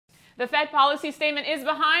The Fed policy statement is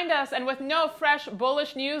behind us, and with no fresh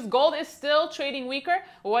bullish news, gold is still trading weaker.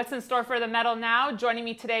 What's in store for the metal now? Joining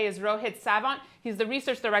me today is Rohit Savant. He's the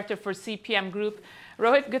research director for CPM Group.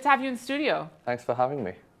 Rohit, good to have you in studio. Thanks for having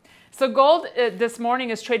me. So gold this morning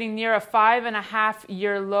is trading near a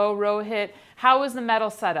 5.5-year low. Rohit, how is the metal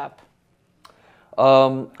set up?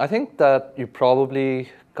 I think that you probably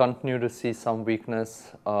continue to see some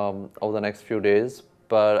weakness over the next few days.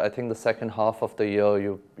 But I think the second half of the year,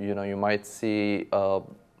 you might see a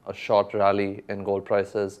short rally in gold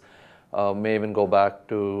prices, may even go back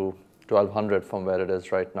to 1,200 from where it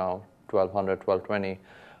is right now, 1,200, 1,220.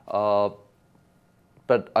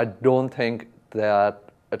 But I don't think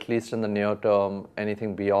that, at least in the near term,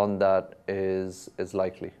 anything beyond that is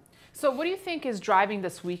likely. So what do you think is driving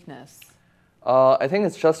this weakness? I think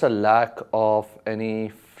it's just a lack of any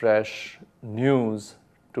fresh news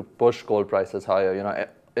to push gold prices higher.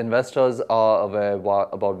 Investors are aware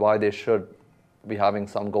about why they should be having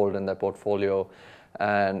some gold in their portfolio,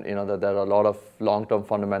 and that there are a lot of long-term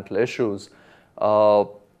fundamental issues.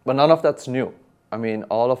 But none of that's new. I mean,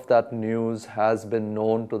 all of that news has been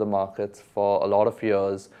known to the markets for a lot of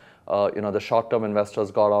years. The short-term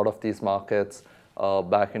investors got out of these markets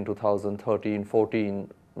back in 2013, 14.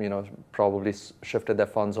 Probably shifted their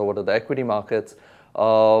funds over to the equity markets.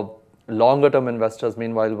 Longer-term investors,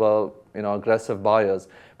 meanwhile, were aggressive buyers.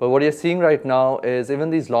 But what you're seeing right now is even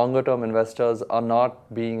these longer-term investors are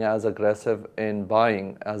not being as aggressive in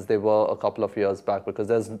buying as they were a couple of years back, because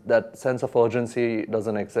that sense of urgency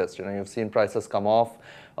doesn't exist. You've seen prices come off.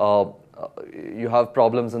 You have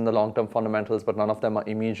problems in the long-term fundamentals, but none of them are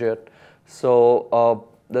immediate. So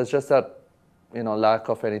there's just that lack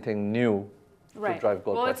of anything new. Right.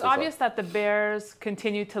 Well, it's obvious that the bears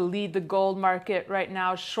continue to lead the gold market right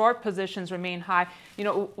now. Short positions remain high.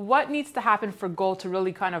 What needs to happen for gold to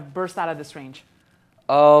really kind of burst out of this range?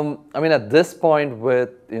 I mean, at this point,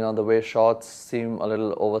 with the way shorts seem a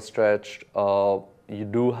little overstretched, you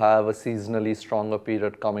do have a seasonally stronger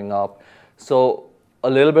period coming up. So a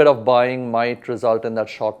little bit of buying might result in that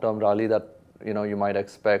short-term rally that you might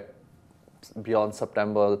expect beyond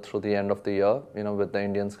September through the end of the year, with the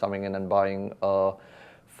Indians coming in and buying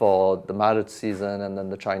for the marriage season, and then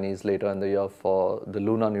the Chinese later in the year for the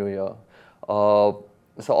Lunar New Year.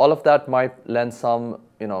 So all of that might lend some,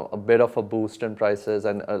 a bit of a boost in prices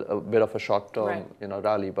and a bit of a short-term,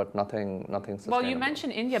 rally, but nothing sustainable. Well, you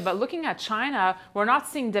mentioned India, but looking at China, we're not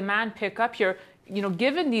seeing demand pick up here.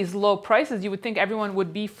 Given these low prices, you would think everyone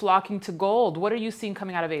would be flocking to gold. What are you seeing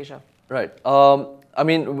coming out of Asia? Right. I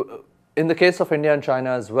mean, in the case of India and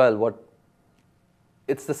China as well,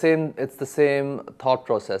 it's the same thought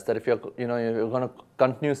process that if you're going to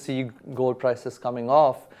continue to see gold prices coming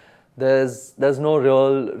off, there's no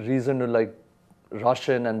real reason to rush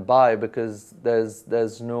in and buy, because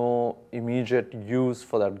there's no immediate use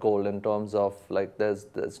for that gold in terms of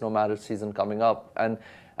there's no marriage season coming up, and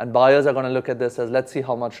buyers are going to look at this as, let's see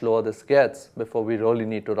how much lower this gets before we really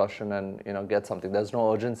need to rush in and get something. There's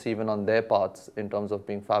no urgency even on their parts in terms of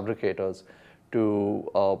being fabricators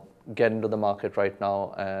to get into the market right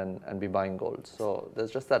now and be buying gold. So there's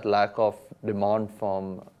just that lack of demand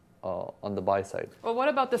from on the buy side. Well, what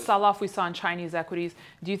about the sell-off we saw in Chinese equities?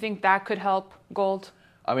 Do you think that could help gold?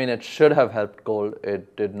 I mean, it should have helped gold.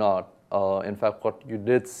 It did not. In fact, what you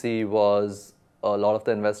did see was a lot of the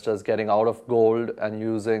investors getting out of gold and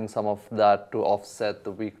using some of that to offset the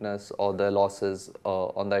weakness or their losses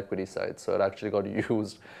on the equity side. So it actually got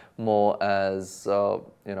used more as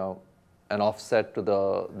an offset to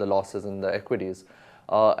the losses in the equities.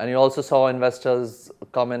 And you also saw investors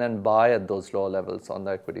come in and buy at those lower levels on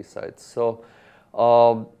the equity side. So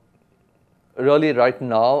really right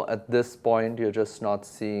now, at this point, you're just not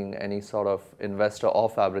seeing any sort of investor or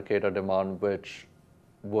fabricator demand which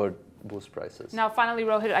would boost prices. Now, finally,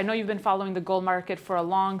 Rohit, I know you've been following the gold market for a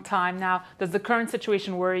long time now. Does the current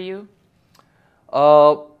situation worry you?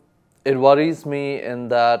 It worries me in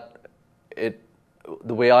that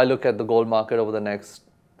the way I look at the gold market over the next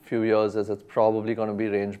few years is it's probably going to be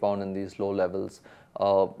range bound in these low levels,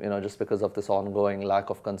 just because of this ongoing lack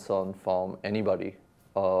of concern from anybody.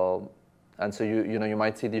 And so you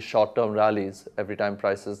might see these short-term rallies every time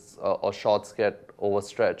prices or shorts get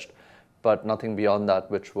overstretched, but nothing beyond that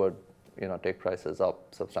which would take prices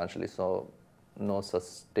up substantially. So no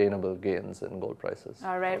sustainable gains in gold prices.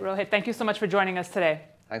 All right, Rohit, thank you so much for joining us today.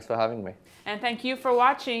 Thanks for having me. And thank you for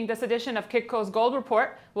watching this edition of Kitco's Gold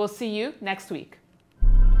Report. We'll see you next week.